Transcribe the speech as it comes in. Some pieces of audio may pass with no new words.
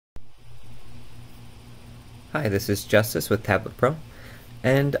Hi, this is Justice with Tablet Pro,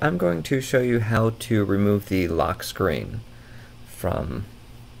 and I'm going to show you how to remove the lock screen from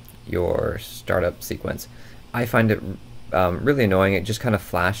your startup sequence. I find it really annoying. It just kind of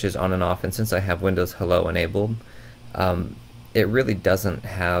flashes on and off, and since I have Windows Hello enabled, it really doesn't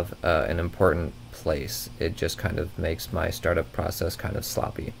have an important place. It just kind of makes my startup process kind of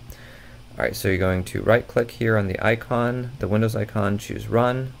sloppy. Alright, so you're going to right click here on the icon, the Windows icon, choose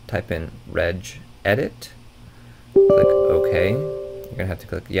Run, type in regedit, click OK. You're going to have to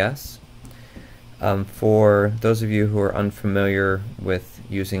click Yes. For those of you who are unfamiliar with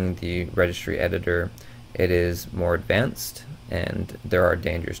using the registry editor, it is more advanced and there are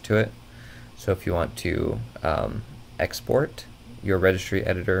dangers to it. So if you want to export your registry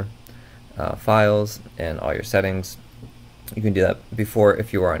editor files and all your settings, you can do that before.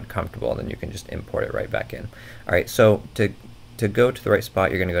 If you are uncomfortable, then you can just import it right back in. Alright, so to go to the right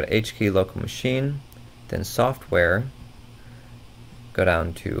spot, you're going to go to H key local machine, then software, go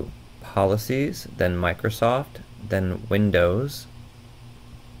down to policies, then Microsoft, then Windows,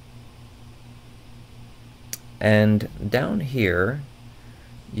 and down here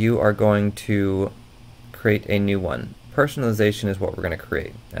you are going to create a new one. Personalization is what we're going to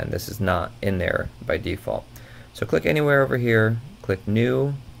create, and this is not in there by default. So click anywhere over here, click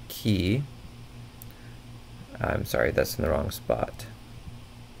New Key. I'm sorry, that's in the wrong spot.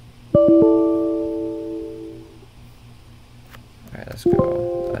 Alright, let's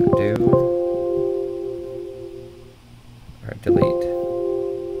go undo or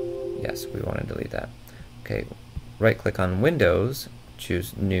delete. Yes, we want to delete that. Okay, right click on Windows,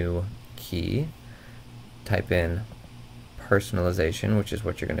 choose New Key, type in personalization, which is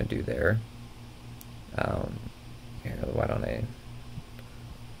what you're going to do there. Here, why don't I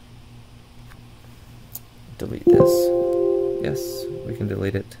delete this? Yes, we can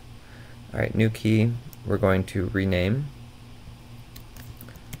delete it. Alright, new key, we're going to rename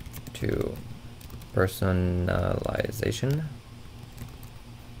to personalization.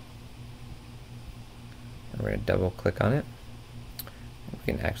 And we're going to double click on it.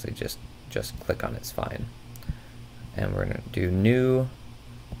 We can actually just click on it's fine. And we're going to do new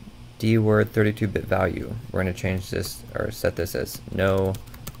D-word 32-bit value. We're going to change this or set this as no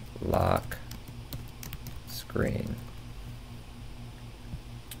lock screen.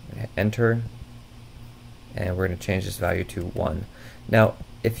 Enter, and we're going to change this value to 1. Now,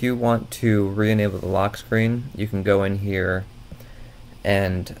 if you want to re-enable the lock screen, you can go in here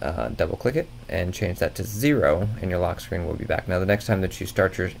and double click it and change that to 0, and your lock screen will be back. Now, the next time that you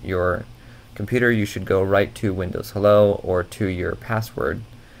start your computer, you should go right to Windows Hello or to your password.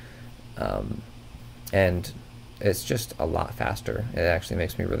 And it's just a lot faster. It actually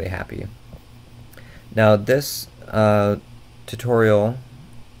makes me really happy. Now this tutorial,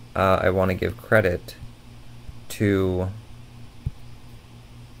 I want to give credit to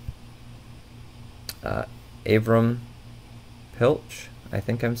Avram Pilch, I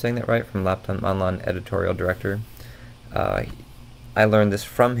think I'm saying that right, from Laptop Online editorial director. I learned this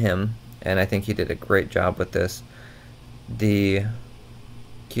from him, and I think he did a great job with this. The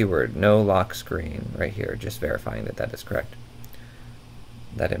keyword no lock screen right here, just verifying that that is correct.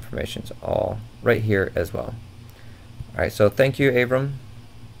 That information's all right here as well. Alright, so thank you, Avram,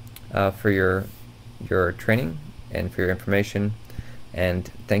 for your training and for your information,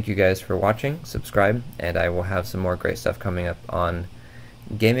 and thank you guys for watching. Subscribe, and I will have some more great stuff coming up on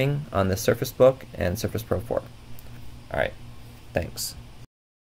gaming on the Surface Book and Surface Pro 4. Alright, thanks.